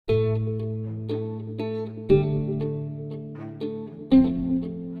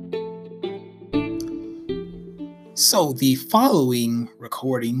So the following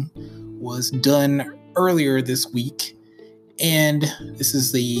recording was done earlier this week, and this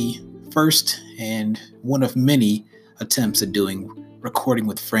is the first and one of many attempts at doing recording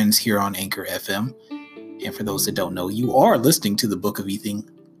with friends here on Anchor FM. And for those that don't know, you are listening to the Book of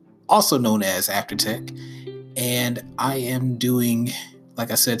Ethan, also known as After Tech. And I am doing, like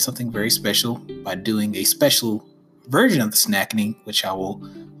I said, something very special by doing a special version of the Snackening, which I will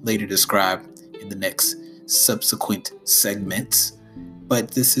later describe in the next subsequent segments.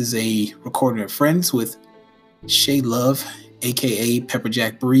 But this is a recording of friends with Shay Love, aka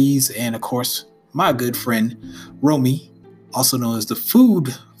Pepperjack Breeze, and of course my good friend Romy, also known as the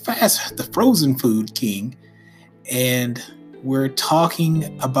frozen food king. And we're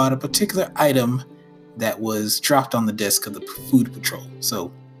talking about a particular item that was dropped on the desk of the Food Patrol. So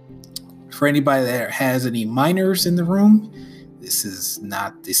for anybody that has any minors in the room, this is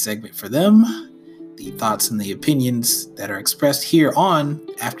not the segment for them. The thoughts and the opinions that are expressed here on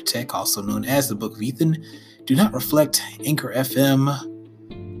After Tech, also known as the Book of Ethan, do not reflect Anchor FM,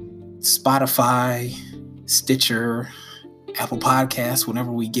 Spotify, Stitcher, Apple Podcasts,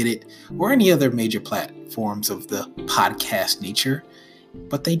 whenever we get it, or any other major platforms of the podcast nature.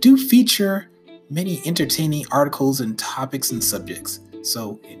 But they do feature many entertaining articles and topics and subjects.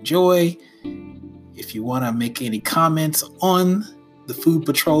 So enjoy. If you want to make any comments on the Food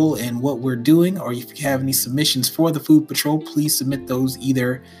Patrol and what we're doing, or if you have any submissions for the Food Patrol, please submit those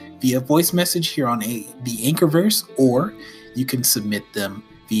either via voice message here on the Anchorverse, or you can submit them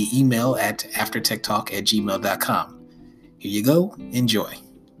via email at aftertechtalk@gmail.com. Here you go. Enjoy.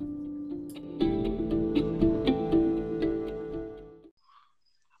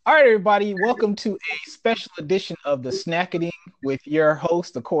 All right, everybody. Welcome to a special edition of the Snackening with your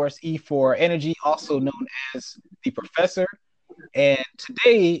host, of course, E4 Energy, also known as the Professor. And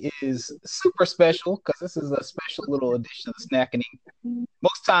today is super special because this is a special little edition of the Snackening.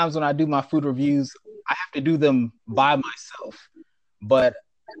 Most times when I do my food reviews, I have to do them by myself. But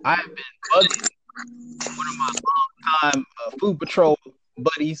I have been bugging one of my long-time Food Patrol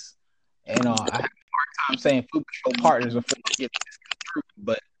buddies, and I have a hard time saying Food Patrol partners before I get this through.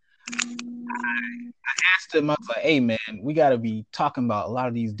 But I asked him, I was like, hey man, we got to be talking about a lot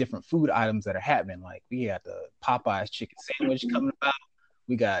of these different food items that are happening. Like we got the Popeye's chicken sandwich coming about.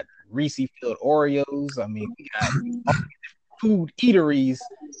 We got Reese filled Oreos. I mean, we got all these food eateries.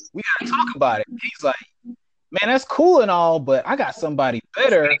 We got to talk about it. He's like, man, that's cool and all, but I got somebody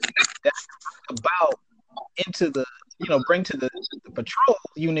better that I can about into the, bring to the patrol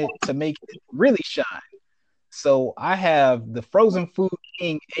unit to make it really shine. So I have the frozen food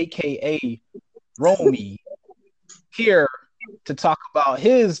king, aka Romy, here to talk about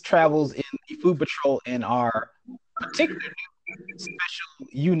his travels in the Food Patrol and our particular new special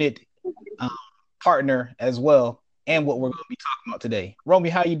unit partner as well, and what we're going to be talking about today. Romy,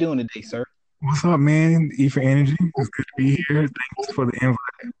 how you doing today, sir? What's up, man? E for Energy. It's good to be here. Thanks for the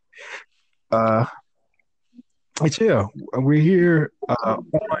invite. But yeah, we're here on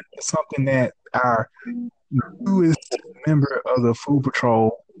something that our newest member of the Food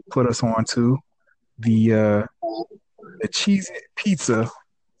Patrol put us on to, the Cheeze It pizza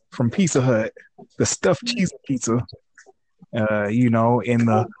from Pizza Hut, the stuffed cheese pizza. In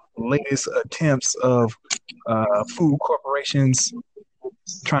the latest attempts of food corporations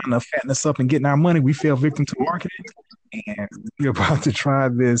trying to fatten us up and getting our money, we fell victim to marketing, and we're about to try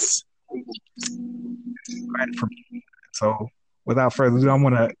this. So without further ado, I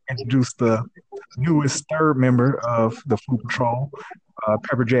want to introduce the newest third member of the Food Patrol,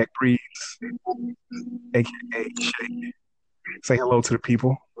 Pepperjack Breeze, aka Shay. Say hello to the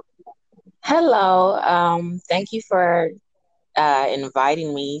people. Hello. Thank you for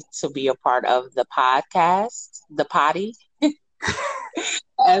inviting me to be a part of the podcast, the potty,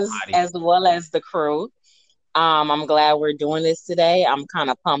 as well as the crew. I'm glad we're doing this today. I'm kind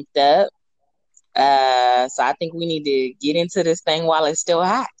of pumped up. So I think we need to get into this thing while it's still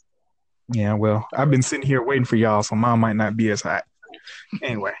hot. Yeah, well, I've been sitting here waiting for y'all, so mine might not be as hot.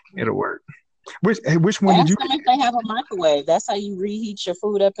 Anyway, it'll work. Which one did you? If they have a microwave, that's how you reheat your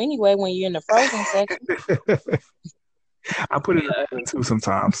food up anyway when you're in the frozen section. I put it in the oven too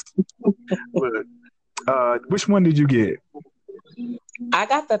sometimes. But which one did you get? I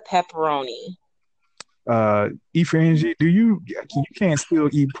got the pepperoni. E for Energy, you can't still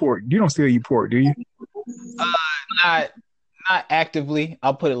eat pork? You don't still eat pork, do you? Not actively.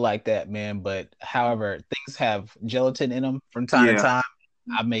 I'll put it like that, man. But however, things have gelatin in them from time to time.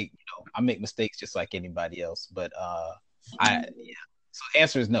 I make mistakes just like anybody else. But So the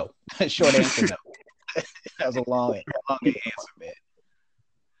answer is no. Short answer, no. That was a long answer, man.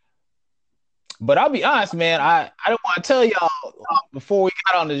 But I'll be honest, man. I don't want to tell y'all before we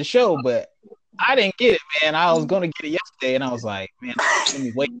got onto the show, but I didn't get it, man. I was gonna get it yesterday, and I was like, man, let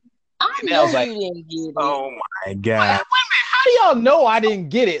me wait. I And I know was like, you didn't get it. Oh my wait a God. minute, how do y'all know I didn't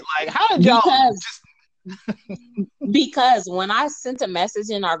get it? Like, how did y'all Because when I sent a message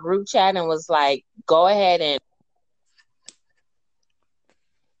in our group chat and was like, go ahead and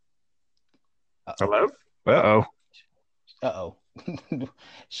Hello? Uh-oh. Uh-oh.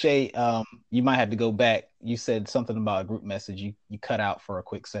 Shay, you might have to go back. You said something about a group message. You cut out for a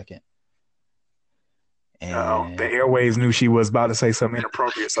quick second. Uh-oh. And The airwaves knew she was about to say something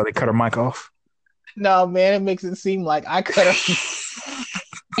inappropriate, so they cut her mic off. no, man, it makes it seem like I cut her.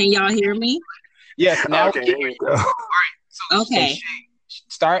 can y'all hear me? Yes, now Okay, there we go. So Okay. Shay,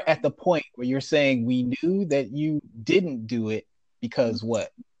 start at the point where you're saying we knew that you didn't do it because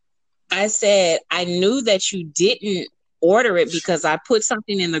what? I said I knew that you didn't order it because I put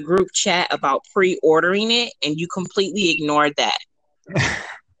something in the group chat about pre-ordering it and you completely ignored that.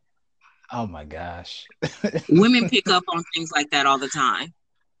 Oh my gosh. Women pick up on things like that all the time.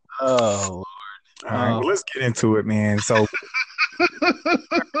 Oh Lord. All right, well, let's get into it, man. So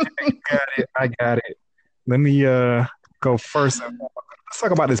I got it. Let me go first. Let's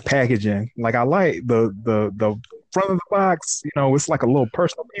talk about this packaging. Like, I like the front of the box. You know, it's like a little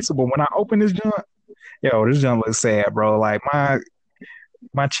personal piece. But when I open this junk, this junk looks sad, bro. Like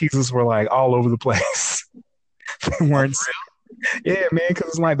my cheeses were like all over the place. They weren't. Yeah, man, because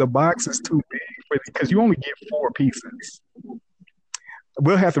it's like the box is too big because you only get 4 pieces.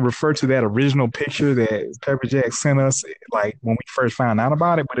 We'll have to refer to that original picture that Pepper Jack sent us, like when we first found out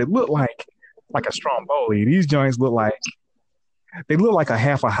about it. But it looked like a Stromboli. These joints look like a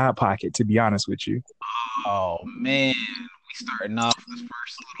half a hot pocket. To be honest with you. Oh man, we starting off this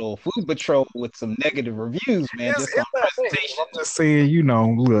first little food patrol with some negative reviews, man. Just on presentation. I'm just saying,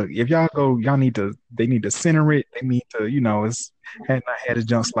 look, if y'all go, they need to center it. They need to, it's had not had a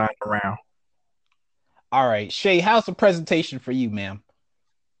junk sliding around. All right, Shay, how's the presentation for you, ma'am?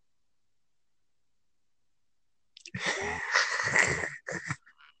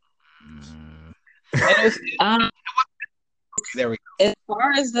 There we go. As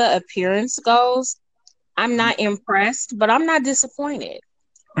far as the appearance goes, I'm not impressed, but I'm not disappointed.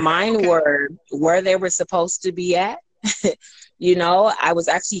 Mine were where they were supposed to be at. I was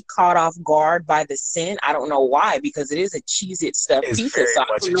actually caught off guard by the scent. I don't know why, because it is a Cheeze It stuffed pizza. So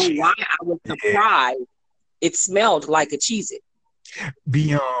I don't know why I was surprised. It smelled like a Cheeze It.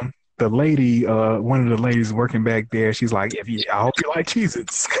 The lady, one of the ladies working back there, she's like, I hope you like Cheeze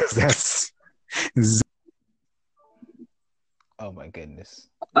Its, because that's. Oh my goodness.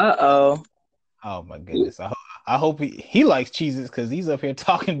 Uh-oh. Oh my goodness. I hope he likes Cheeze Its because he's up here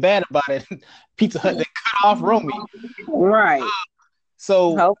talking bad about it. Pizza Hut that cut off Romy. Right.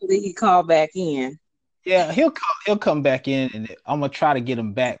 So hopefully he called back in. Yeah, he'll come back in, and I'm gonna try to get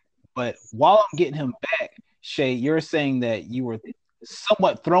him back. But while I'm getting him back, Shay, you're saying that you were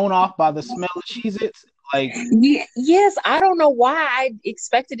somewhat thrown off by the smell of Cheeze Its. Like, yes, I don't know why I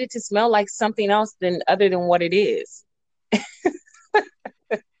expected it to smell like something else other than what it is.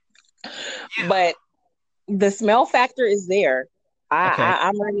 But the smell factor is there.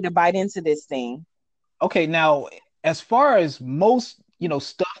 I'm ready to bite into this thing. Okay, now as far as most,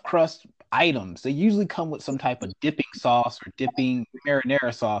 stuffed crust items, they usually come with some type of dipping sauce or dipping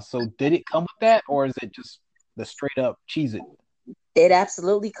marinara sauce. So did it come with that, or is it just the straight up Cheeze It? It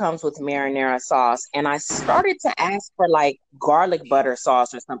absolutely comes with marinara sauce. And I started to ask for like garlic butter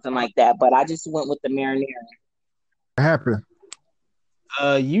sauce or something like that, but I just went with the marinara. What happened?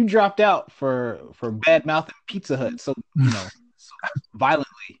 You dropped out for bad mouthing Pizza Hut, so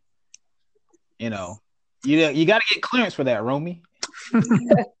violently. You got to get clearance for that, Romy.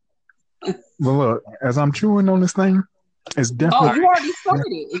 Well, look, as I'm chewing on this thing, it's definitely. Oh, you already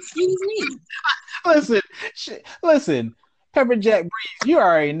started. Excuse me. Listen, Pepper Jack Breeze. You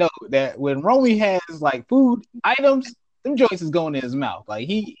already know that when Romy has like food items, them joints is going in his mouth. Like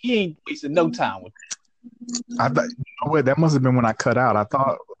he ain't wasting no time with it. I thought, that must have been when I cut out. I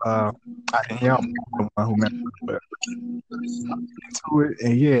thought I didn't hear the one who meant but into it,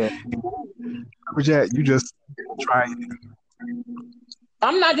 and Pepper Jack, you just try it.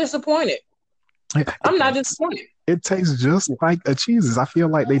 I'm not disappointed. I'm not disappointed. It tastes just like a Cheez-Its. I feel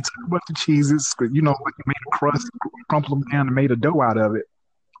like they took a bunch of Cheez-Its, like you made a crust, crumpled them down, and made a dough out of it.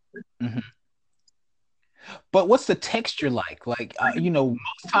 Mm-hmm. But what's the texture like? Like, most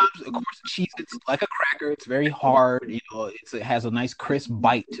times, of course, Cheez-Its like a cracker. It's very hard. It has a nice crisp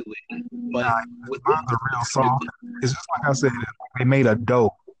bite to it. But with the real soft, it's just like I said. They made a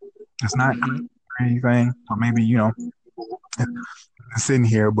dough. It's not anything, or maybe it's in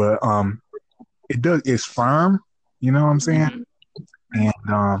here, but it's firm. You know what I'm saying? Mhm.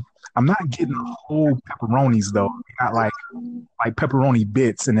 And I'm not getting whole pepperonis though. Not like pepperoni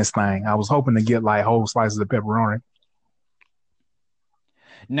bits in this thing. I was hoping to get like whole slices of pepperoni.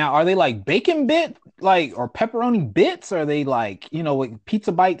 Now, are they like bacon bit, like or pepperoni bits? Or are they like like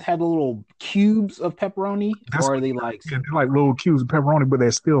Pizza Bites have the little cubes of pepperoni, That's or are what they like? they're like little cubes of pepperoni, but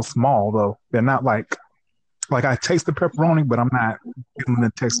they're still small though. They're not like I taste the pepperoni, but I'm not feeling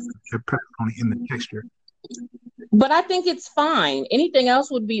the text the pepperoni in the texture. But I think it's fine. Anything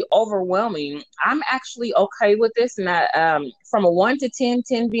else would be overwhelming. I'm actually okay with this. And from a 1 to 10,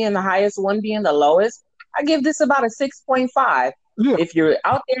 10 being the highest, one being the lowest, I give this about a 6.5. Yeah. If you're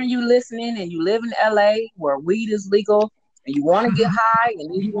out there and you listening and you live in LA where weed is legal and you want to get high and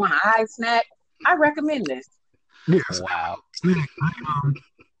then you want a high snack, I recommend this. Yes. Wow.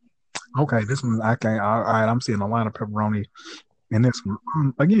 Okay, this one I can't. All right, I'm seeing a lot of pepperoni in this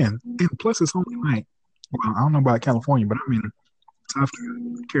one. Again, and plus it's only like, well, I don't know about California, but I'm in South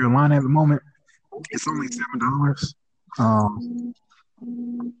Carolina at the moment. It's only $7. Um,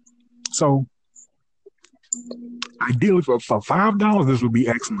 so ideally for $5, this would be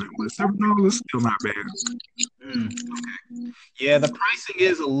excellent, but $7 is still not bad. Mm. Yeah, the pricing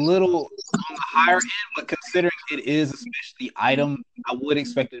is a little on the higher end, but considering it is a specialty item, I would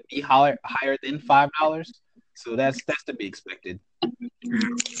expect it to be higher than $5. So that's to be expected.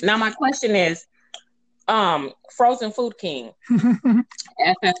 Now my question is, Frozen Food King,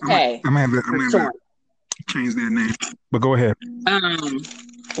 FFK. I'm gonna have to change that name, but go ahead.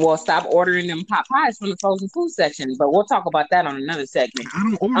 Well, stop ordering them pot pies from the frozen food section, but we'll talk about that on another segment. I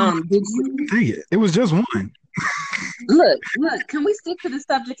don't order. Dang it! It was just one. Look, can we stick to the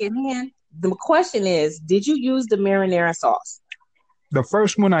subject at hand? The question is, did you use the marinara sauce? The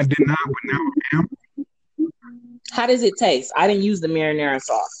first one I did not, but now I am. How does it taste? I didn't use the marinara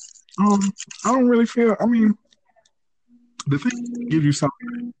sauce. I don't really feel. I mean, the thing gives you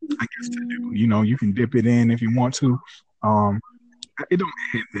something, I guess, to do. You can dip it in if you want to. It don't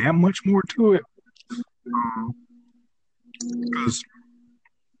add that much more to it, because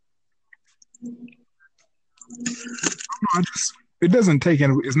it doesn't take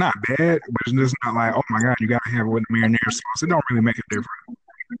any. It's not bad, but it's just not like, oh my god, you gotta have it with the marinara sauce. It don't really make a difference.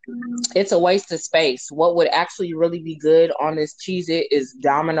 It's a waste of space. What would actually really be good on this Cheeze It is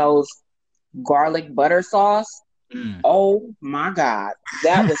Domino's garlic butter sauce. Oh my god,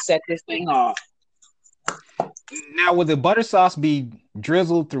 that would set this thing off. Now, would the butter sauce be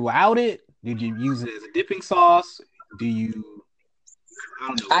drizzled throughout it? Did you use it as a dipping sauce? Do you? I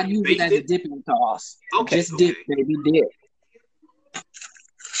don't know. I use it as a dipping sauce. Okay, just dip, baby, dip.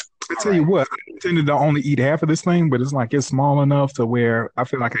 I tell you what, I tended to only eat half of this thing, but it's small enough to where I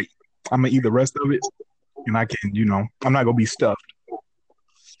feel like I'm gonna eat the rest of it, and I can, I'm not gonna be stuffed.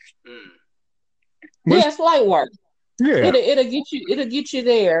 Yeah, it's light work. Yeah, it'll get you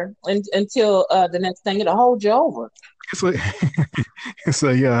there until the next thing. It'll hold you over. It's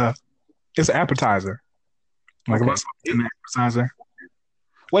an appetizer. Like an appetizer.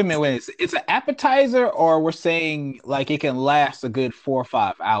 Wait a minute. It's an appetizer, or we're saying like it can last a good 4 or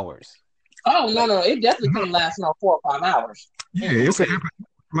 5 hours? Oh no, it definitely can last 4 or 5 hours. Yeah, it's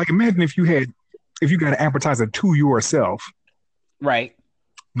like imagine if you got an appetizer to yourself. Right.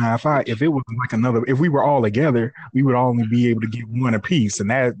 Now, if it was like if we were all together, we would only be able to get one apiece,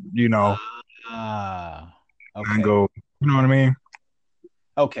 and that, okay. and go, you know what I mean?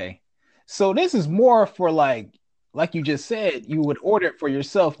 Okay. So this is more for like you just said, you would order it for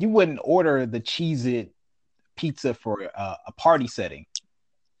yourself. You wouldn't order the Cheeze It pizza for a party setting.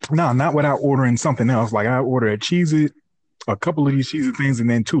 No, not without ordering something else. Like I order a Cheeze It, a couple of these Cheeze It things, and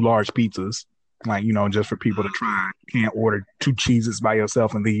then 2 large pizzas. Like, just for people to try. You can't order 2 cheeses by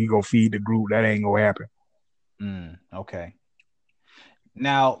yourself and then you go feed the group. That ain't gonna happen. Okay.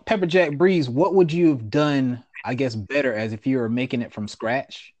 Now, Pepper Jack Breeze, what would you have done, I guess, better as if you were making it from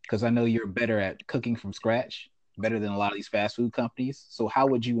scratch? Because I know you're better at cooking from scratch, better than a lot of these fast food companies. So how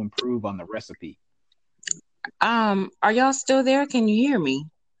would you improve on the recipe? Are y'all still there? Can you hear me?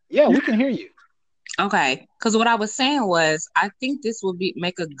 Yeah, we can hear you. Okay, because what I was saying was, I think this would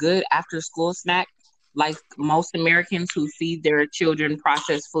make a good after-school snack. Like most Americans who feed their children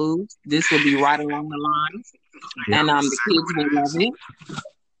processed foods, this would be right along the lines, and the kids would love it.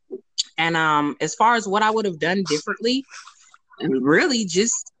 And as far as what I would have done differently, really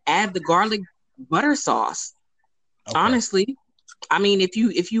just add the garlic butter sauce. Okay. Honestly, I mean, if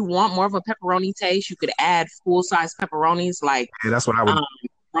you want more of a pepperoni taste, you could add full-size pepperonis, like that's what I would.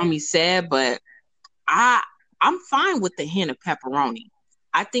 Romy said, but I'm fine with the hint of pepperoni.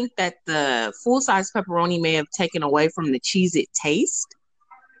 I think that the full-size pepperoni may have taken away from the Cheeze It taste.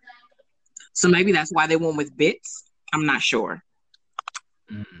 So maybe that's why they went with bits. I'm not sure.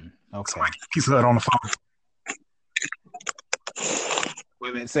 Okay. Somebody get Pizza Hut on the phone. Wait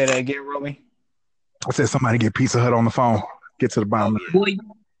a minute. Say that again, Romy. I said somebody get Pizza Hut on the phone. Get to the bottom. Boy,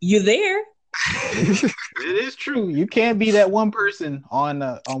 you there? It is true. You can't be that one person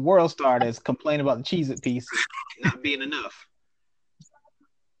on World Star that's complaining about the Cheeze It piece not being enough.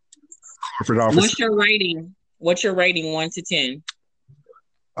 Corporate office. What's your rating? What's your rating? 1 to 10.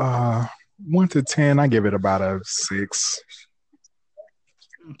 1 to 10, I give it about a 6.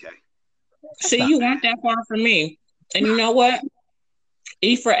 Okay. See, you weren't that far from me. And you know what?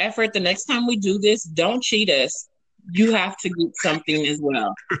 E for effort. The next time we do this, don't cheat us. You have to get something as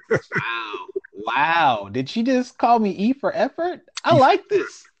well. Wow. Did she just call me E for effort? I like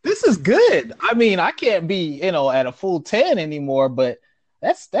this. This is good. I mean, I can't be, at a full 10 anymore, but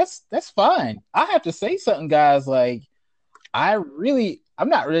that's fine. I have to say something, guys. Like, I'm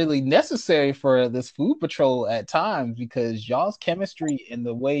not really necessary for this food patrol at times because y'all's chemistry and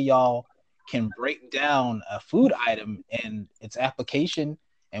the way y'all can break down a food item and its application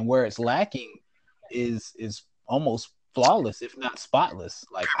and where it's lacking is almost flawless, if not spotless.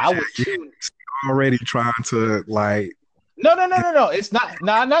 Like I was already trying to like. No. It's not.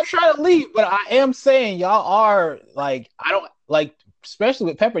 No, I'm not trying to leave, but I am saying y'all are like. I don't like, especially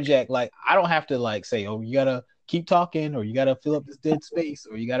with Pepper Jack. Like I don't have to like say, oh, you gotta keep talking, or you gotta fill up this dead space,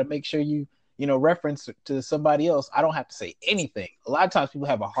 or you gotta make sure you reference to somebody else. I don't have to say anything. A lot of times people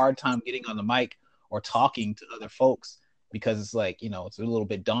have a hard time getting on the mic or talking to other folks because it's like, it's a little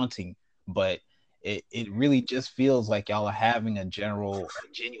bit daunting, but it really just feels like y'all are having a genuine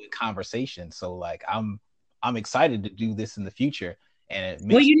conversation. So like I'm excited to do this in the future, and it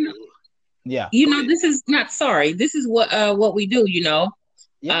makes this is not sorry. This is what we do.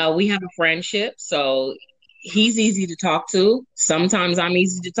 Yeah. We have a friendship, so he's easy to talk to. Sometimes I'm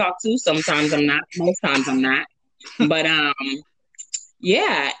easy to talk to. Sometimes I'm not. Most times I'm not. But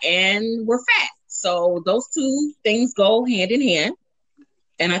yeah, and we're fat, so those two things go hand in hand.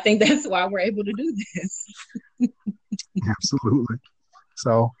 And I think that's why we're able to do this. Absolutely.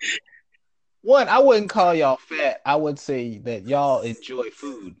 So, one, I wouldn't call y'all fat. I would say that y'all enjoy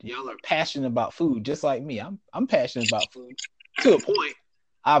food. Y'all are passionate about food, just like me. I'm passionate about food to a point,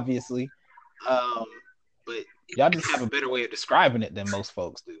 obviously. But y'all just have a better way of describing it than most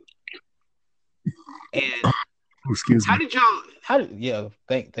folks do. And excuse me. Thank you,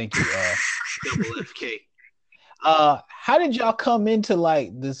 double FK. How did y'all come into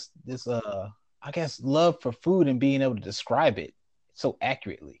like this I guess love for food and being able to describe it so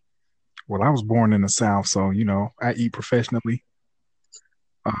accurately? Well, I was born in the South, so I eat professionally.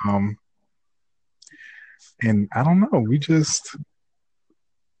 And I don't know,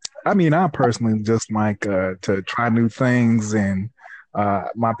 I personally just like to try new things, and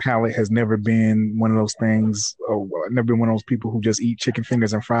my palate has never been one of those things. Never been one of those people who just eat chicken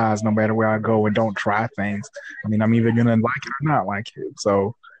fingers and fries no matter where I go and don't try things. I'm either gonna like it or not like it.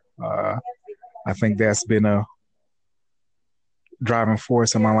 So I think that's been a driving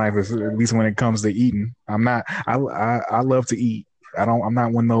force in my life, at least when it comes to eating. I love to eat. I'm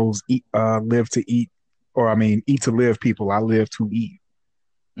not one of those live to eat, or eat to live people. I live to eat.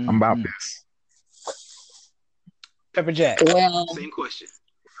 Mm-hmm. I'm about this. Pepper Jack. Well, same question.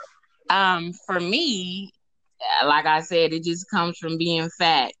 For me, like I said, it just comes from being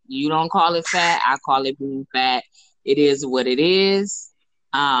fat. You don't call it fat, I call it being fat. It is what it is.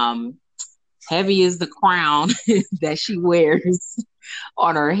 Heavy is the crown that she wears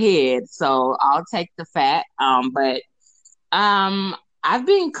on her head, so I'll take the fat. But I've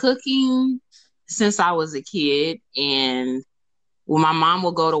been cooking since I was a kid, and when my mom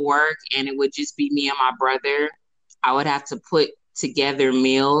would go to work and it would just be me and my brother, I would have to put together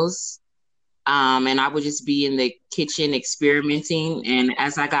meals, and I would just be in the kitchen experimenting. And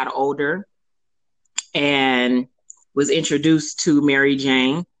as I got older and was introduced to Mary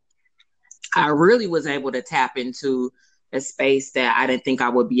Jane, I really was able to tap into a space that I didn't think I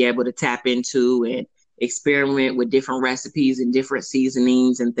would be able to tap into, and experiment with different recipes and different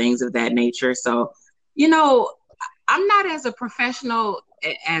seasonings and things of that nature. So, I'm not as a professional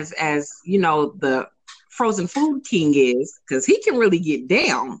as the frozen food king is, because he can really get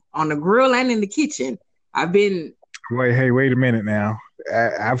down on the grill and in the kitchen. Wait a minute now.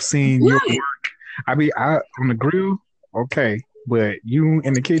 I've seen your work. On the grill, okay, but you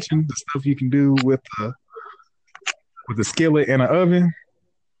in the kitchen, the stuff you can do with the skillet and an oven,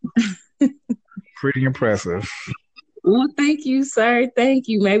 pretty impressive. Well, thank you, sir. Thank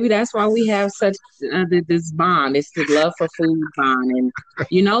you. Maybe that's why we have such this bond. It's the love for food bond, and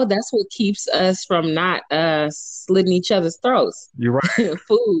that's what keeps us from not slitting each other's throats. You're right.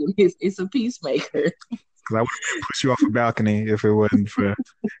 Food is a peacemaker. Because I would have pushed you off a balcony if it wasn't for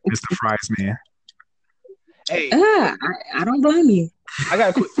Mr. Fries Man. Hey, I don't blame you. I got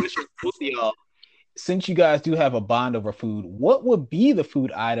a quick question for both of y'all. Since you guys do have a bond over food, what would be the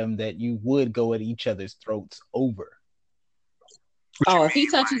food item that you would go at each other's throats over? Oh, if he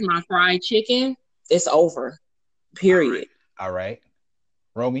touches my fried chicken, it's over. Period. All right.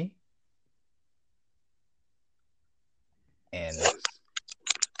 Romy? And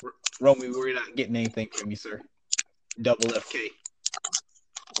Romy, we're not getting anything from you, sir. Double FK.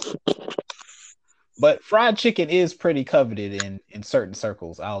 But fried chicken is pretty coveted in certain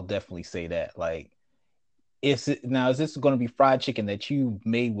circles. I'll definitely say that. Like, is this going to be fried chicken that you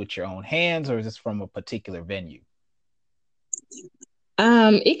made with your own hands, or is this from a particular venue?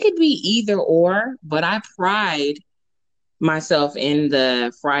 It could be either or, but I pride myself in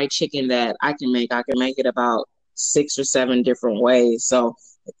the fried chicken that I can make. I can make it about 6 or 7 different ways. So,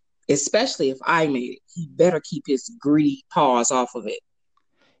 especially if I made it, he better keep his greedy paws off of it.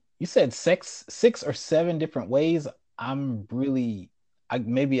 You said 6 or 7 different ways.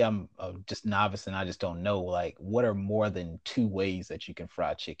 Maybe I'm just novice and I just don't know. Like, what are more than 2 ways that you can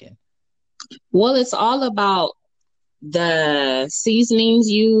fry chicken? Well, it's all about the seasonings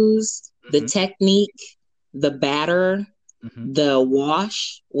used, the technique, the batter, the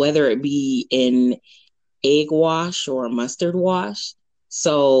wash, whether it be in egg wash or mustard wash.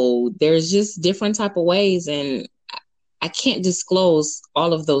 So there's just different type of ways, and I can't disclose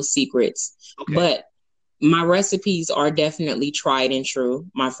all of those secrets, but my recipes are definitely tried and true.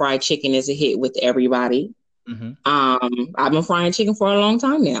 My fried chicken is a hit with everybody. I've been frying chicken for a long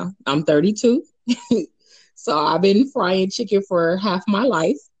time now. I'm 32. So I've been frying chicken for half my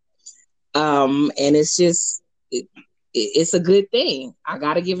life. And it's just, it's a good thing. I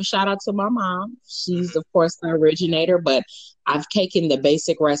got to give a shout out to my mom. She's, of course, the originator, but I've taken the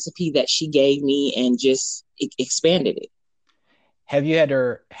basic recipe that she gave me and just expanded it. Have you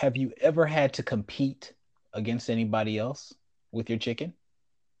ever had to compete against anybody else with your chicken?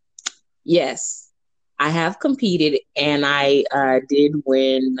 Yes, I have competed, and I did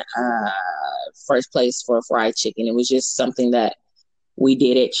win first place for fried chicken. It was just something that we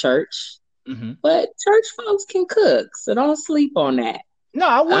did at church. But church folks can cook, so don't sleep on that. No,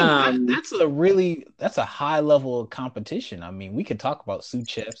 I wouldn't. That's a high level of competition. I mean, we could talk about sous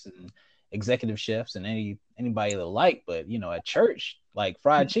chefs and executive chefs and anybody that like, but at church, like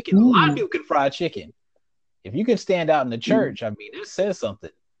fried chicken, a lot of people can fry chicken. If you can stand out in the church, I mean, it says something.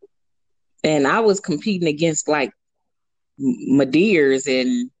 And I was competing against like Madeers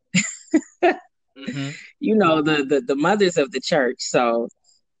and the mothers of the church. So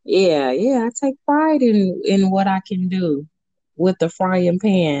yeah, I take pride in what I can do with the frying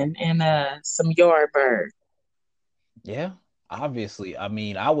pan and some Yardbird. Yeah, obviously. I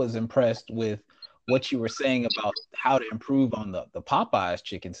mean, I was impressed with what you were saying about how to improve on the Popeyes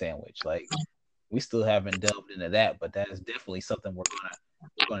chicken sandwich. Like, we still haven't delved into that, but that is definitely something we're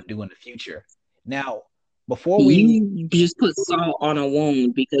gonna do in the future. Now, before you just put salt on a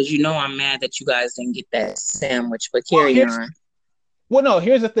wound, because I'm mad that you guys didn't get that sandwich. But carry on. Well, no,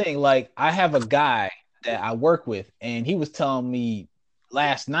 here's the thing. Like, I have a guy that I work with, and he was telling me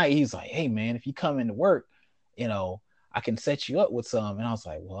last night, he's like, "Hey man, if you come into work, I can set you up with some." And I was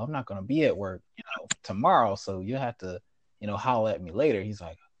like, "Well, I'm not gonna be at work, tomorrow, so you'll have to, holler at me later." He's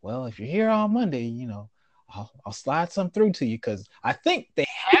like, "Well, if you're here on Monday, I'll slide some through to you," because I think they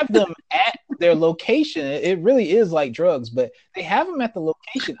have them at their location. It really is like drugs, but they have them at the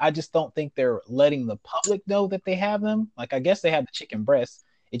location. I just don't think they're letting the public know that they have them. Like, I guess they have the chicken breast.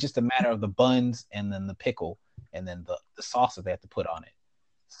 It's just a matter of the buns and then the pickle and then the sauce that they have to put on it.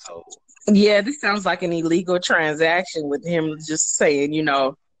 So yeah, this sounds like an illegal transaction with him just saying,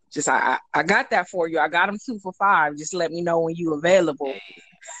 just I got that for you. I got them 2 for $5. Just let me know when you available.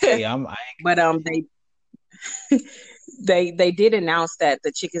 Hey, but they did announce that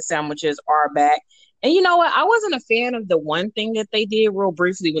the chicken sandwiches are back. And you know what? I wasn't a fan of the one thing that they did real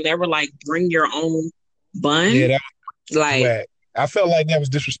briefly when they were like, bring your own bun. Yeah, that was like, I felt like that was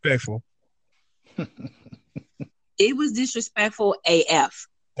disrespectful. It was disrespectful AF.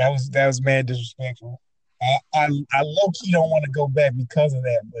 That was mad disrespectful. I low-key don't want to go back because of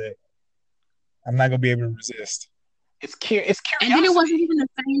that, but I'm not gonna be able to resist. It's curiosity. And then it wasn't even the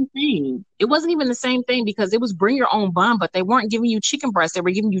same thing. It wasn't even the same thing because it was bring your own bun, but they weren't giving you chicken breast. They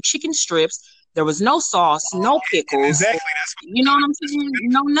were giving you chicken strips. There was no sauce, no pickles. Exactly. You know what I'm saying?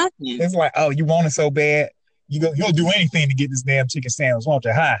 No nothing. It's like, oh, you want it so bad, you'll do anything to get this damn chicken sandwich, won't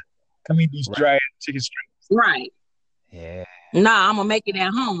you? Huh? Come eat these dry chicken strips. Right. Yeah. Nah, I'm gonna make it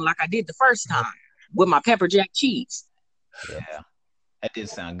at home like I did the first time with my pepper jack cheese. Yeah. That did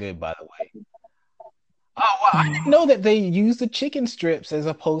sound good, by the way. Oh, well, I didn't know that they use the chicken strips as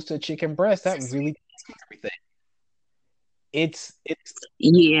opposed to chicken breast. That really everything. It's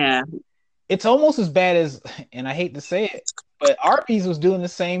Yeah. it's almost as bad as, and I hate to say it, but Arby's was doing the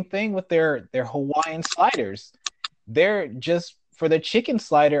same thing with their Hawaiian sliders. They're just for their chicken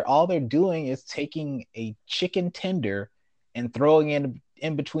slider, all they're doing is taking a chicken tender and throwing it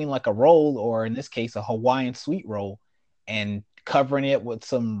in between like a roll, or in this case, a Hawaiian sweet roll, and covering it with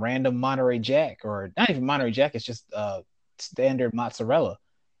some random Monterey Jack, or not even Monterey Jack. It's just standard mozzarella,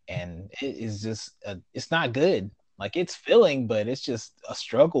 and it is just it's not good. Like it's filling, but it's just a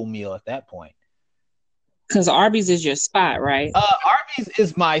struggle meal at that point. Because Arby's is your spot, right? Arby's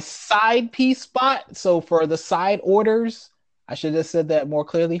is my side piece spot. So for the side orders, I should have said that more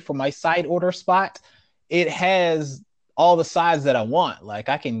clearly. For my side order spot, it has all the sides that I want. Like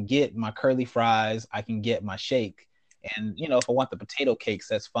I can get my curly fries, I can get my shake, and if I want the potato cakes,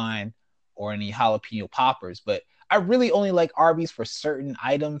 that's fine, or any jalapeno poppers. But I really only like Arby's for certain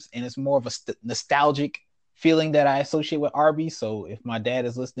items, and it's more of a nostalgic feeling that I associate with Arby's. So if my dad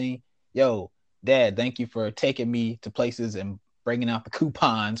is listening, yo, Dad, thank you for taking me to places and bringing out the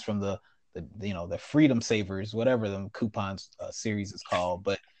coupons from the Freedom Savers, whatever the coupons series is called.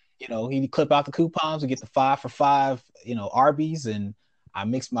 But he clip out the coupons, we get the 5 for $5, Arby's, and I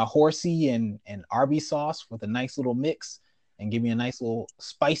mix my horsey and Arby's sauce with a nice little mix and give me a nice little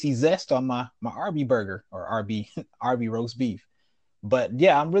spicy zest on my Arby burger, or Arby roast beef. But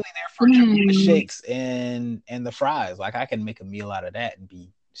yeah, I'm really there for the shakes and the fries. Like I can make a meal out of that and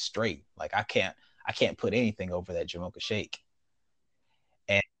be straight. Like I can't put anything over that Jamocha shake.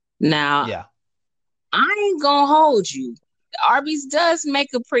 And now, yeah, I ain't gonna hold you. Arby's does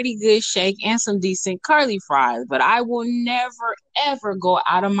make a pretty good shake and some decent curly fries, but I will never ever go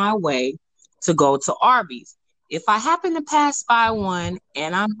out of my way to go to Arby's. If I happen to pass by one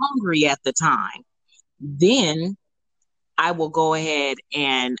and I'm hungry at the time, then I will go ahead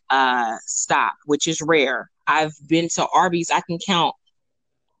and stop, which is rare. I've been to Arby's, I can count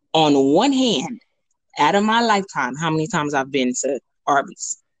on one hand out of my lifetime how many times I've been to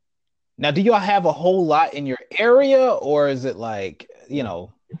Arby's. Now, do y'all have a whole lot in your area, or is it like,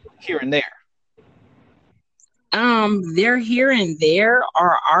 here and there? They're here and there.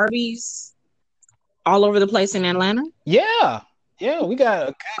 Are Arby's all over the place in Atlanta? Yeah. Yeah, we got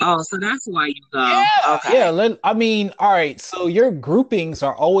a good... so that's why you go. Yeah, okay. Yeah. All right. So your groupings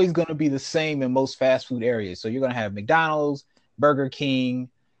are always going to be the same in most fast food areas. So you're going to have McDonald's, Burger King,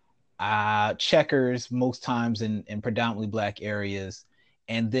 Checkers most times in predominantly black areas,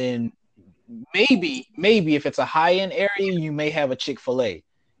 and then maybe if it's a high-end area, you may have a Chick-fil-A.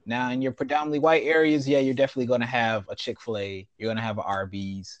 Now in your predominantly white areas, yeah, you're definitely going to have a Chick-fil-A, you're going to have an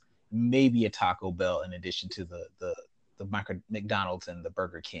Arby's, maybe a Taco Bell, in addition to the McDonald's and the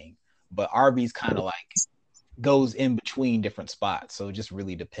Burger King. But Arby's kind of like goes in between different spots, so it just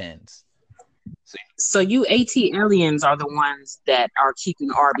really depends. So you AT aliens are the ones that are keeping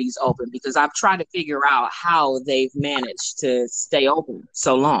Arby's open, because I've tried to figure out how they've managed to stay open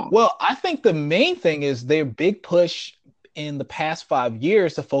so long. Well, I think the main thing is their big push in the past 5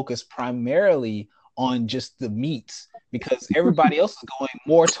 years to focus primarily on just the meats, because everybody else is going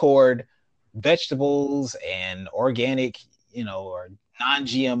more toward vegetables and organic, or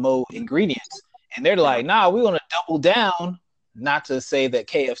non-GMO ingredients. And they're like, nah, we want to double down. Not to say that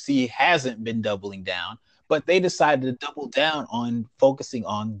KFC hasn't been doubling down, but they decided to double down on focusing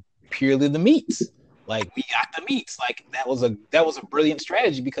on purely the meats. Like, we got the meats. Like that was a brilliant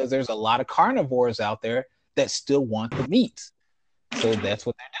strategy, because there's a lot of carnivores out there that still want the meats. So that's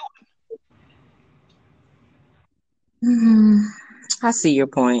what they're doing. I see your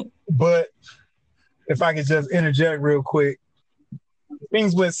point. But if I could just interject real quick,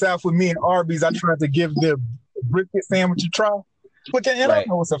 things went south with me and Arby's. I tried to give the brisket sandwich a try, but then I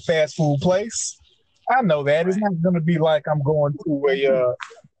know it's a fast food place. I know that it's not going to be like I'm going to a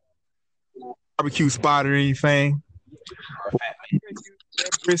barbecue spot or anything.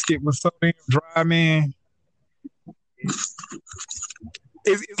 That brisket was so damn dry, man.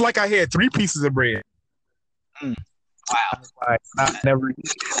 It's like I had 3 pieces of bread. Wow. I never.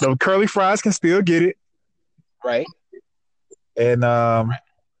 The curly fries can still get it. Right. And I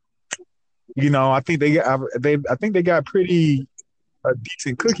think they got pretty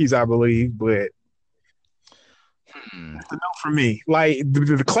decent cookies, I believe, but enough for me. Like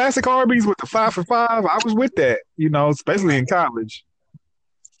the classic Arby's with the 5 for $5, I was with that, especially in college.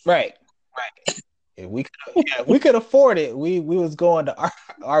 Right. If we could afford it, we was going to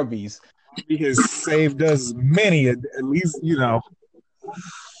Arby's. He has saved us many, at least,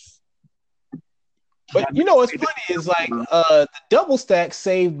 But you know what's funny is like the double stack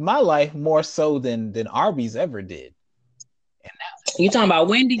saved my life more so than Arby's ever did. You talking about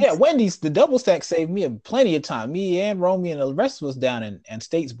Wendy's? Yeah, Wendy's, the double stack saved me plenty of time. Me and Romy and the rest was down in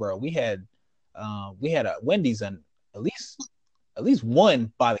Statesboro. We had a Wendy's and at least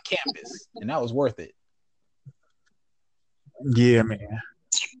one by the campus, and that was worth it. Yeah, man.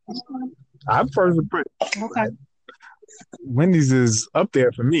 I personally put Wendy's is up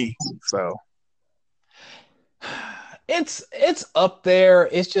there for me. So it's up there.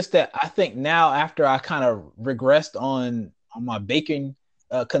 It's just that I think now after I kind of regressed on my bacon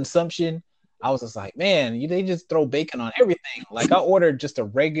consumption, I was just like, man, they just throw bacon on everything. Like I ordered just a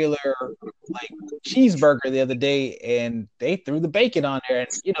regular like cheeseburger the other day, and they threw the bacon on there.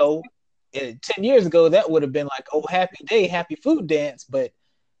 And 10 years ago, that would have been like, oh, happy day, happy food dance. But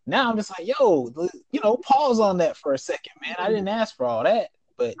now I'm just like, yo, pause on that for a second, man. I didn't ask for all that,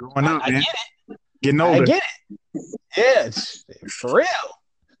 but I get it. Getting older. I get it. Yeah, for real.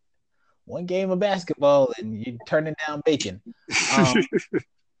 One game of basketball and you're turning down bacon.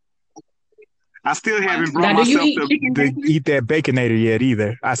 I still haven't brought myself to eat that Baconator yet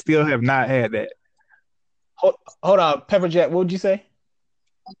either. I still have not had that. Hold on, Pepper Jack, what would you say?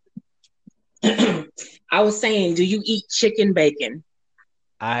 I was saying, do you eat chicken bacon?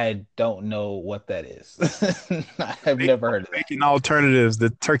 I don't know what that is. I've never heard of that. Bacon alternatives, the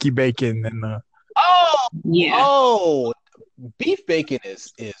turkey bacon and the beef bacon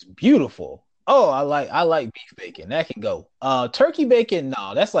is beautiful. Oh, I like beef bacon. That can go. Turkey bacon,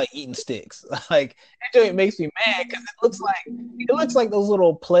 no, that's like eating sticks. Like it makes me mad because it looks like those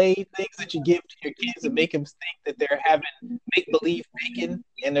little play things that you give to your kids and make them think that they're having make believe bacon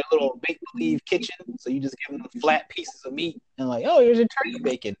in their little make believe kitchen. So you just give them flat pieces of meat and like, oh, here's your turkey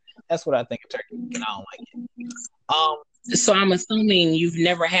bacon. That's what I think of turkey bacon. I don't like it. So I'm assuming you've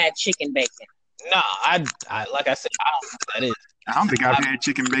never had chicken bacon. No, I like I said, I don't know what that is. I don't think I've had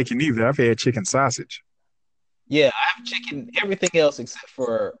chicken bacon either. I've had chicken sausage. Yeah, I have chicken, everything else except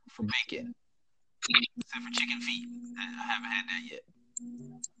for bacon. Except for chicken feet. I haven't had that yet.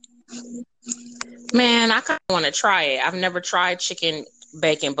 Man, I kind of want to try it. I've never tried chicken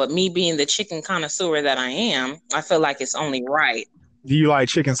bacon, but me being the chicken connoisseur that I am, I feel like it's only right. Do you like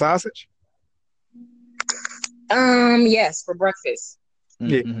chicken sausage? Yes, for breakfast.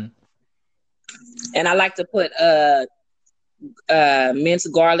 Mm-hmm. And I like to put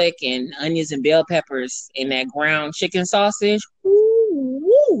minced garlic and onions and bell peppers in that ground chicken sausage.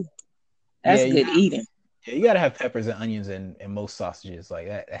 Ooh, that's good eating. Yeah, you gotta have peppers and onions in most sausages. Like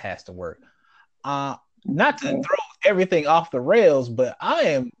that has to work. Not to throw everything off the rails, but I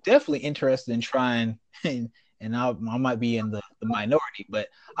am definitely interested in trying, and I might be in the minority, but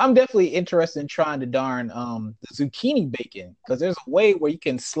I'm definitely interested in trying to darn the zucchini bacon, because there's a way where you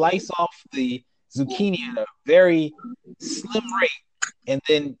can slice off the zucchini at a very slim rate, and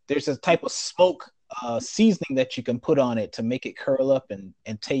then there's a type of smoke seasoning that you can put on it to make it curl up and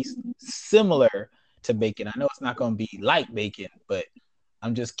taste similar to bacon. I know it's not going to be like bacon, but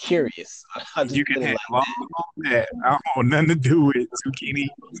I'm just curious. You can have all that. I don't want nothing to do with zucchini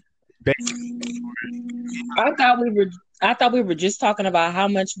bacon. I thought we were just talking about how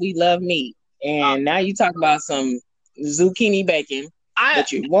much we love meat, and now you talk about some zucchini bacon.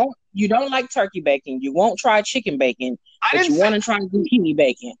 But you don't like turkey bacon. You won't try chicken bacon, but you want to try zucchini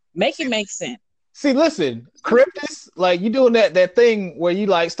bacon. Make it make sense. See, listen, Cryptus, like you doing that thing where you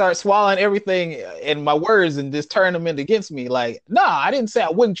like start swallowing everything in my words and just turn them into against me. Like, nah, I didn't say I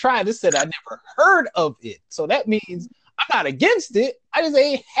wouldn't try it. I just said I never heard of it. So that means I'm not against it. I just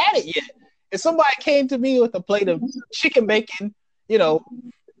ain't had it yet. If somebody came to me with a plate of chicken bacon,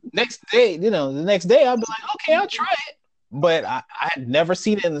 next day, the next day I'd be like, okay, I'll try it. But I had never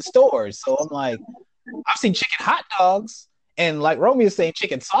seen it in the stores. So I'm like, I've seen chicken hot dogs and like Romeo is saying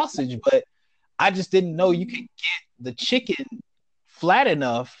chicken sausage, but I just didn't know you could get the chicken flat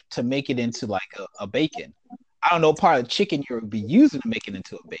enough to make it into like a bacon. I don't know what part of chicken you would be using to make it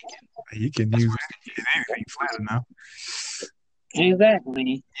into a bacon. You can use anything flat enough.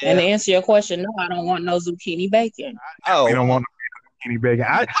 Exactly. Yeah. And to answer your question, no, I don't want no zucchini bacon. I don't want no zucchini bacon.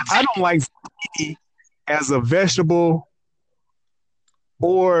 I don't like zucchini as a vegetable,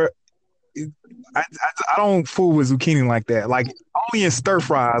 or I don't fool with zucchini like that. Like only in stir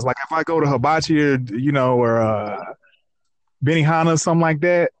fries. Like if I go to hibachi or Benihana or something like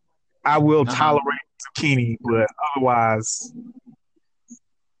that, I will tolerate zucchini, but otherwise,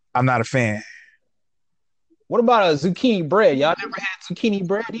 I'm not a fan. What about a zucchini bread? Y'all never had zucchini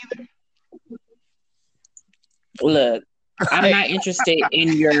bread either? Look, I'm Hey, not interested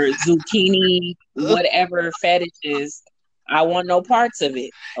in your zucchini, whatever fetishes. I want no parts of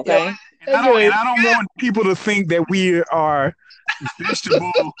it. yo, Okay. that joint And is I don't want people to think that we are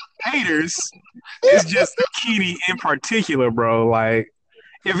vegetable haters. It's just zucchini in particular, bro. Like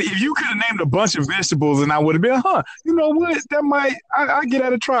if you could have named a bunch of vegetables and I would have been, you know what? That might I get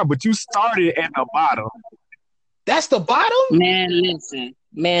at a try, but you started at the bottom. that's the bottom. Man,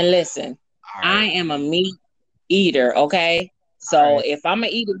 listen. All I right. am a meat eater. Okay. All So right. if I'm gonna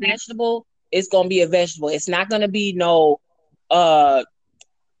eat a vegetable, it's gonna be a vegetable. It's not gonna be no. Uh,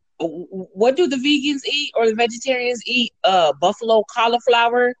 what do the vegans eat or the vegetarians eat? Buffalo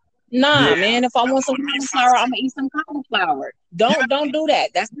cauliflower. Yeah, Nah, man. If I want some with meat cauliflower, I'm substitute. gonna eat some cauliflower. You know, Don't do that.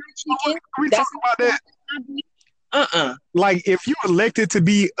 That's not chicken. we talk That's about that. not beef. Uh-uh. Like if you elected to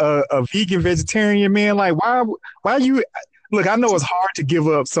be a vegan vegetarian, man, like why you look, I know it's hard to give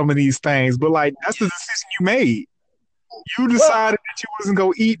up some of these things, but like that's the decision you made. You Well, decided that you wasn't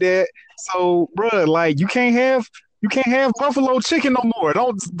gonna eat that. So, bruh, like you can't have buffalo chicken no more.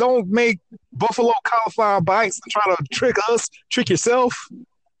 Don't make buffalo cauliflower bites and try to trick us, trick yourself.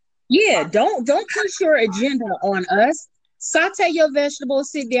 Yeah, don't push your agenda on us. Saute your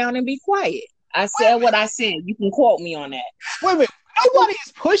vegetables, sit down and be quiet. I wait, said what I said. You can quote me on that. wait a minute. Nobody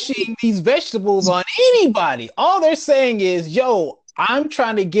is pushing these vegetables on anybody. All they're saying is, yo, I'm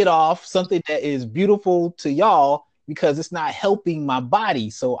trying to get off something that is beautiful to y'all because it's not helping my body.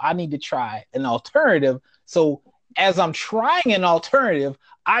 So I need to try an alternative. So as I'm trying an alternative,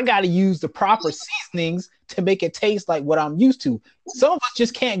 I got to use the proper seasonings to make it taste like what I'm used to. Some of us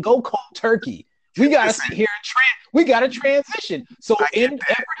just can't go cold turkey. We got to sit here and we got to transition. So in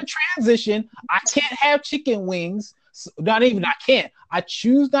every transition, I can't have chicken wings. Not even I can't. I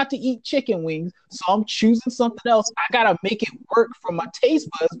choose not to eat chicken wings, so I'm choosing something else. I gotta make it work for my taste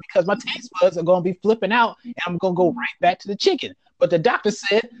buds because my taste buds are gonna be flipping out, and I'm gonna go right back to the chicken. But the doctor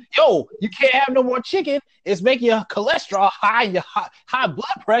said, "Yo, you can't have no more chicken. It's making your cholesterol high, your high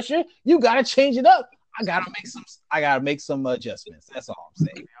blood pressure. You gotta change it up." I gotta make some. I gotta make some adjustments. That's all I'm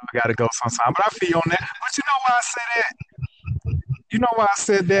saying. I gotta go sometime. But I feel on that. But you know why I say that? You know why I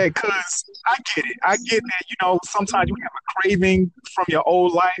said that? Because I get it. I get that, sometimes you have a craving from your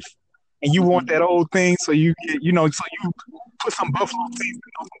old life and you want that old thing. So so you put some buffalo seasoning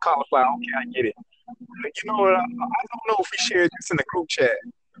on some cauliflower. Okay, I get it. But you know what? I don't know if we shared this in the group chat,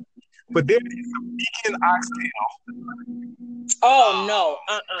 but there is a vegan oxtail. Oh no,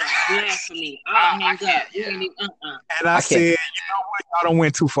 blasphemy. I'll hang up. Yeah. And I said, you know what? Y'all don't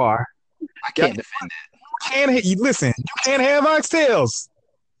went too far. I can't defend that. Listen, you can't have oxtails.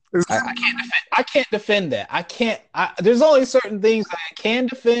 I can't defend that. I can't. There's only certain things I can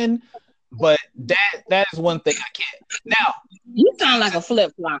defend, but that is one thing I can't. Now, you sound like a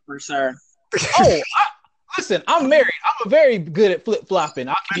flip flopper, sir. Listen, I'm married. I'm very good at flip flopping.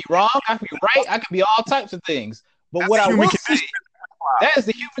 I can be wrong. I can be right. I can be all types of things. But what I will say, that is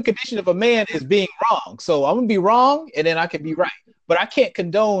the human condition of a man is being wrong. So I'm gonna be wrong, and then I can be right. But I can't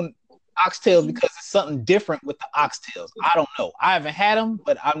condone oxtails because it's something different with the oxtails. I don't know. I haven't had them,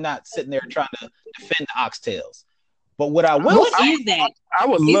 but I'm not sitting there trying to defend the oxtails. But what I will What is that?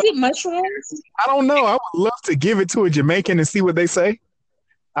 Is it mushrooms? I don't know. I would love to give it to a Jamaican and see what they say.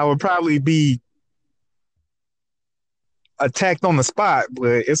 I would probably be attacked on the spot,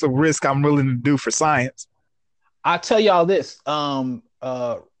 but it's a risk I'm willing to do for science. I'll tell y'all this.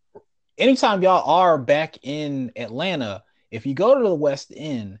 Anytime y'all are back in Atlanta, if you go to the West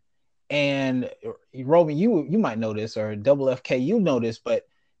End, and Roman, you might know this, or Double FK, you know this, but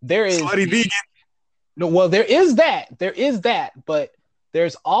there is Slutty vegan. No, well, there is that, but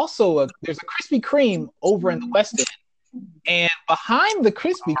there's also there's a Krispy Kreme over in the West End, and behind the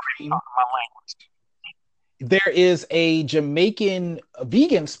Krispy Kreme, there is a Jamaican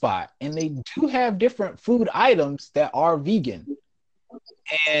vegan spot, and they do have different food items that are vegan.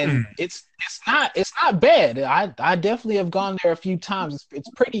 And it's not bad. I definitely have gone there a few times. It's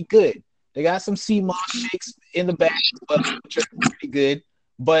pretty good. They got some sea moss shakes in the back, which are pretty good.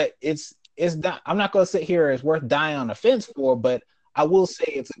 But it's not. I'm not going to sit here as worth dying on a fence for. But I will say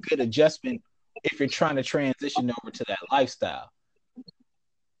it's a good adjustment if you're trying to transition over to that lifestyle.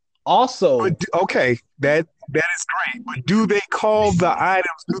 Also, okay, that is great. But do they call the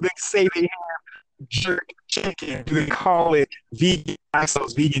items? Do they say they have jerk chicken? Do they call it vegan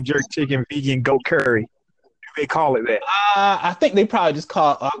sauce, vegan jerk chicken, vegan goat curry? Do they call it that? I think they probably just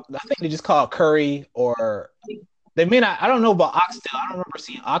call. I think they just call it curry, or they may not. I don't know about oxtail. I don't remember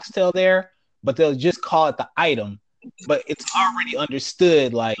seeing oxtail there, but they'll just call it the item. But it's already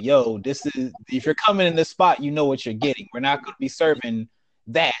understood. Like, yo, this is if you're coming in this spot, you know what you're getting. We're not going to be serving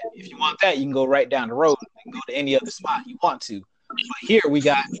that. If you want that, you can go right down the road and go to any other spot you want to. But here we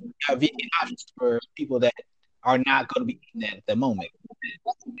got vegan options for people that are not going to be eating that at the moment.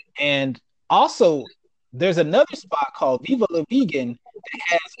 And also, there's another spot called Viva La Vegan that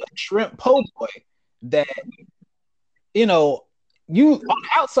has a shrimp po' boy that, you know, you on the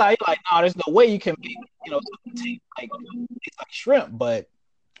outside, you're like, no, there's no way you can make, something taste like shrimp. But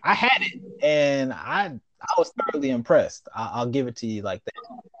I had it and I was thoroughly impressed. I'll give it to you like that.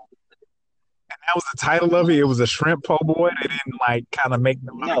 And that was the title of it. It was a shrimp po' boy. They didn't like kind of make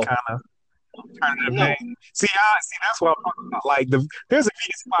the other No, kind of alternative no. name. See, that's what I'm talking about. Like there's a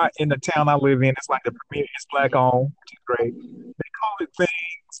vegan spot in the town I live in. It's like the premier. It's black owned, which is great. They call it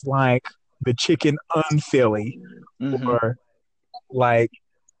things like the chicken unfilly Mm-hmm. or like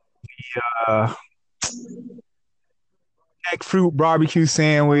uh jackfruit barbecue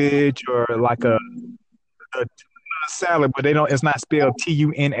sandwich or like a tuna salad, but they don't. It's not spelled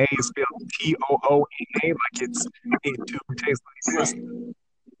TUNA. It's spelled TOONA. Like it too tastes like this.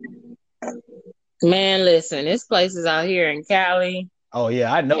 Man, listen, there's places out here in Cali, Oh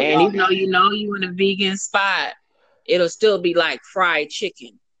yeah, I know and y'all even though got it. you in a vegan spot, it'll still be like fried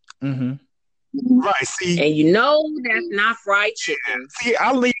chicken. Mm-hmm. Right. See, And you know that's not fried chicken.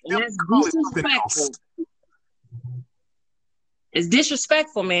 I leave And them that's to call it something else. disrespectful. It's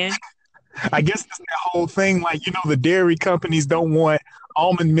disrespectful, man. I guess that's that whole thing. Like the dairy companies don't want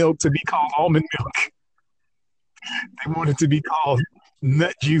almond milk to be called almond milk. They want it to be called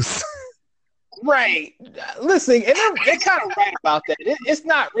nut juice. Right. Listen, and they're kind of right about that. It's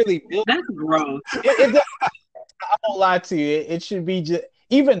not really milk. That's gross. I won't lie to you. It should be just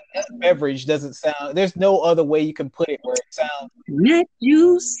even that beverage doesn't sound. There's no other way you can put it where it sounds. Net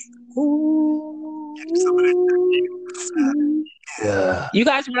juice. Ooh. Yeah. You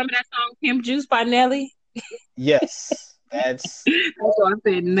guys remember that song Pimp Juice by Nelly? Yes, that's why I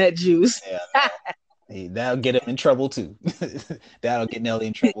said nut juice. yeah. No. Hey, that'll get him in trouble too. That'll get Nelly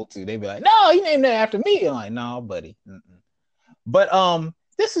in trouble too. They be like, "No, he named that after me." I'm like, "No, buddy." Mm-mm. But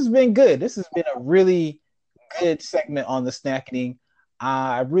this has been good. This has been a really good segment on the snacking.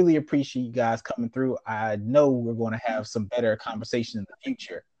 I really appreciate you guys coming through. I know we're going to have some better conversation in the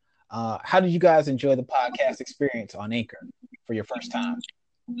future. How did you guys enjoy the podcast experience on Anchor for your first time?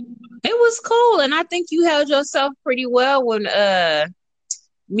 It was cool, and I think you held yourself pretty well when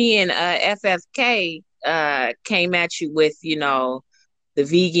me and FFK came at you with the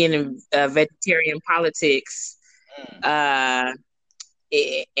vegan and vegetarian politics, and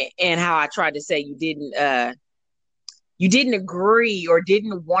how I tried to say you didn't agree or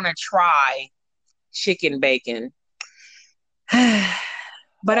didn't want to try chicken bacon.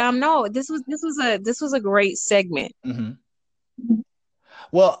 But no, this was a great segment. Mm-hmm.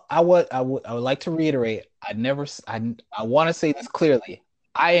 Well, I would like to reiterate. I want to say this clearly.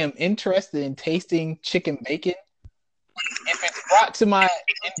 I am interested in tasting chicken bacon. If it's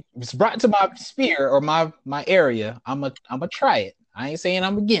brought to my sphere or my area, I'm a try it. I ain't saying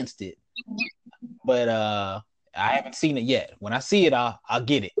I'm against it, but I haven't seen it yet. When I see it, I'll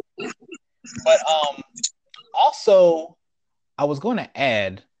get it. But also, I was going to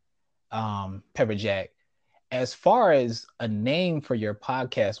add, Pepper Jack, as far as a name for your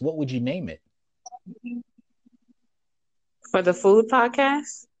podcast, what would you name it? For the food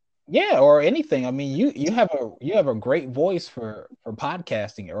podcast? Yeah, or anything. I mean, you have a great voice for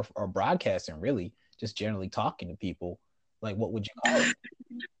podcasting or broadcasting, really, just generally talking to people. Like, what would you call it?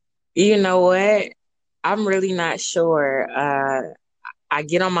 You know what? I'm really not sure. I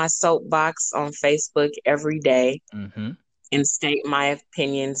get on my soapbox on Facebook every day Mm-hmm. and state my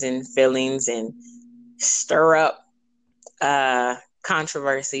opinions and feelings and stir up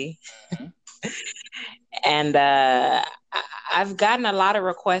controversy. Mm-hmm. And I've gotten a lot of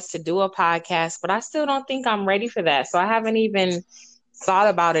requests to do a podcast, but I still don't think I'm ready for that. So I haven't even thought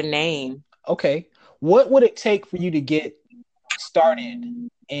about a name. Okay. What would it take for you to get started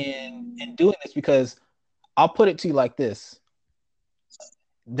in doing this? Because I'll put it to you like this.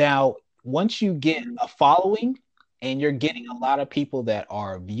 Now, once you get a following and you're getting a lot of people that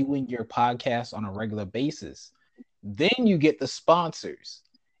are viewing your podcast on a regular basis, then you get the sponsors.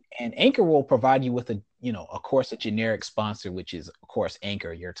 And Anchor will provide you with of course, a generic sponsor, which is, of course,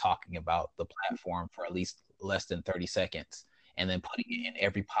 Anchor. You're talking about the platform for at least less than 30 seconds and then putting it in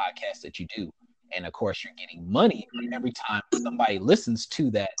every podcast that you do. And of course, you're getting money every time somebody listens to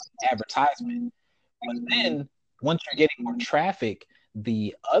that advertisement. But then once you're getting more traffic,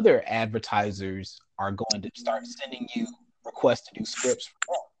 the other advertisers are going to start sending you requests to do scripts for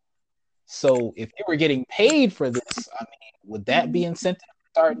more. So if you were getting paid for this, I mean, would that be incentive to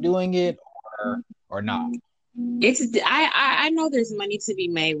start doing it or not? I know there's money to be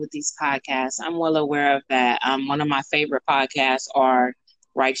made with these podcasts. I'm well aware of that. One of my favorite podcasts are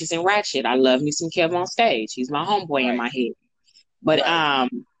Righteous and Ratchet. I love me some Kev on stage. He's my homeboy in Right. my head. But Right.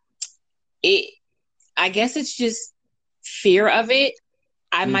 it I guess it's just fear of it.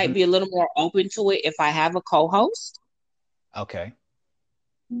 I Hmm. might be a little more open to it if I have a co-host. Okay.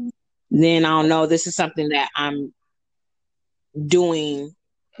 Then I'll know this is something that I'm doing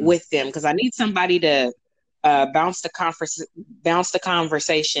Mm-hmm. with them because I need somebody to bounce the conversation,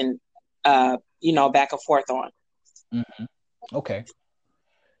 back and forth on. Mm-hmm. Okay.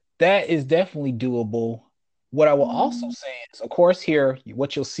 That is definitely doable. What I will also say is, of course, here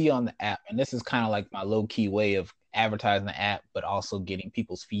what you'll see on the app, and this is kind of like my low key way of advertising the app, but also getting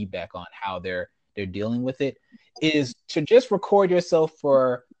people's feedback on how they're dealing with it, is to just record yourself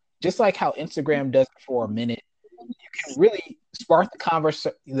for just like how Instagram does it for a minute. You can really spark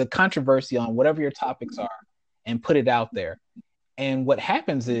the controversy on whatever your topics are, and put it out there. And what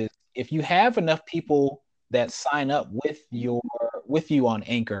happens is if you have enough people that sign up with you on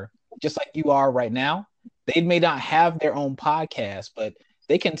Anchor, just like you are right now, they may not have their own podcast, but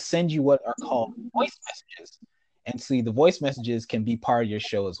they can send you what are called voice messages. And see, the voice messages can be part of your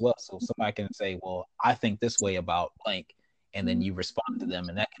show as well. So somebody can say, "Well, I think this way about blank," and then you respond to them,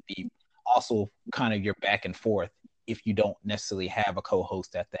 and that can be also kind of your back and forth if you don't necessarily have a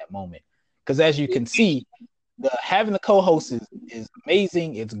co-host at that moment. Because as you can see, having the co-host is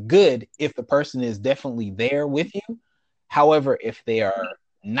amazing. It's good if the person is definitely there with you. However, if they are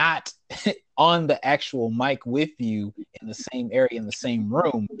not on the actual mic with you in the same area in the same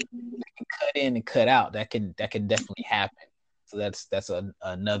room, they can cut in and cut out. That can definitely happen. So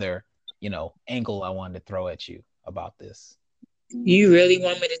another angle I wanted to throw at you about this. You really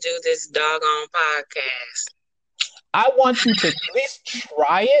want me to do this doggone podcast? I want you to at least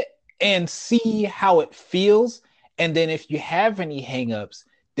try it and see how it feels. And then if you have any hangups,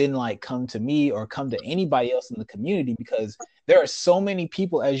 then like come to me or come to anybody else in the community, because there are so many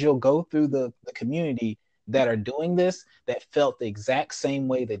people as you'll go through the community that are doing this that felt the exact same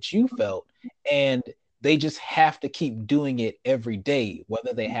way that you felt. And they just have to keep doing it every day,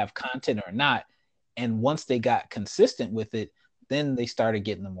 whether they have content or not. And once they got consistent with it, then they started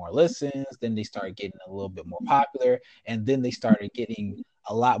getting the more listens, then they started getting a little bit more popular, and then they started getting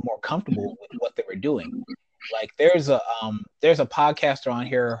a lot more comfortable with what they were doing. Like there's a podcaster on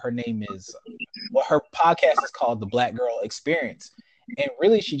here. Her name is her podcast is called The Black Girl Experience, and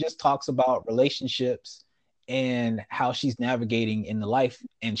really she just talks about relationships and how she's navigating in the life.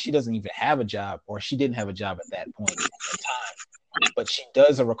 And she doesn't even have a job, or she didn't have a job at that point in time, but she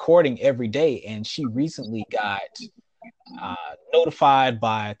does a recording every day. And she recently got notified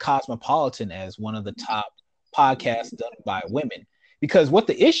by Cosmopolitan as one of the top podcasts done by women. Because what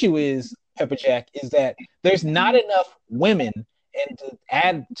the issue is, Pepperjack, is that there's not enough women, and to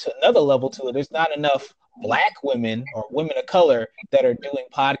add to another level to it, there's not enough Black women or women of color that are doing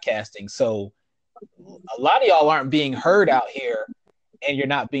podcasting. So a lot of y'all aren't being heard out here, and you're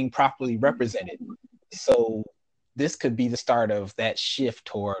not being properly represented. So this could be the start of that shift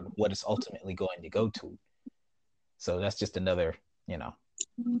toward what it's ultimately going to go to. So that's just another, little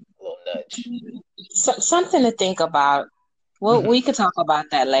nudge. Something to think about. Well, Mm-hmm. we could talk about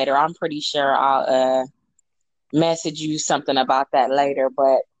that later. I'm pretty sure I'll message you something about that later.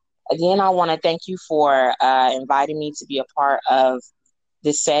 But again, I want to thank you for inviting me to be a part of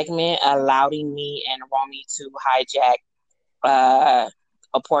this segment, allowing me and Romy to hijack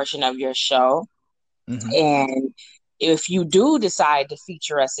a portion of your show. Mm-hmm. And if you do decide to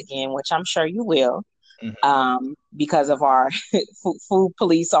feature us again, which I'm sure you will, Mm-hmm. because of our food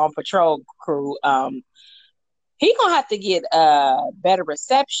police on patrol crew, he gonna have to get a better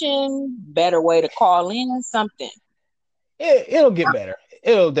reception, better way to call in, something. It'll get better.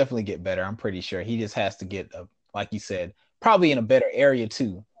 It'll definitely get better. I'm pretty sure he just has to get like you said, probably in a better area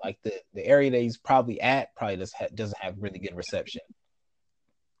too. Like the area that he's probably at probably doesn't have really good reception.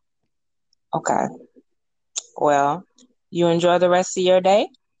 Okay. Well, you enjoy the rest of your day.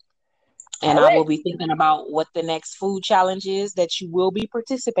 And All I right. will be thinking about what the next food challenge is that you will be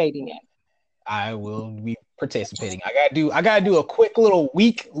participating in. I will be participating. I gotta do a quick little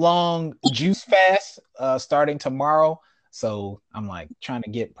week long juice fast starting tomorrow. So I'm like trying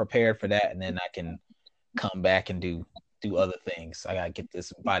to get prepared for that, and then I can come back and do other things. I gotta get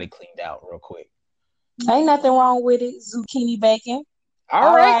this body cleaned out real quick. Ain't nothing wrong with it. Zucchini bacon. All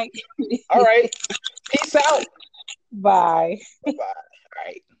All right. right. All right. Peace out. Bye. Bye bye. All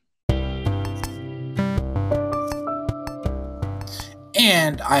right.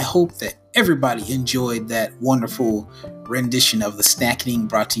 And I hope that everybody enjoyed that wonderful rendition of the Snackening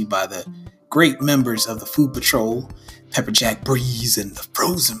brought to you by the great members of the Food Patrol, Pepperjack Breeze and the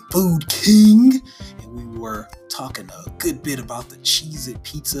Frozen Food King. And we were talking a good bit about the Cheeze It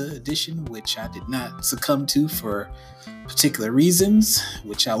Pizza edition, which I did not succumb to for particular reasons,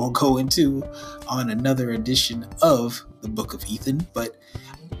 which I will go into on another edition of the Book of Ethan. But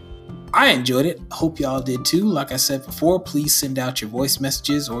I enjoyed it. Hope y'all did too. Like I said before, please send out your voice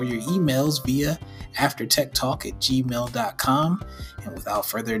messages or your emails via aftertechtalk@gmail.com. And without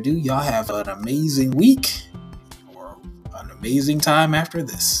further ado, y'all have an amazing week or an amazing time after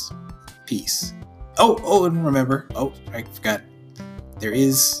this. Peace. Oh, and remember, I forgot. There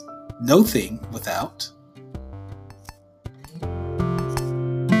is no thing without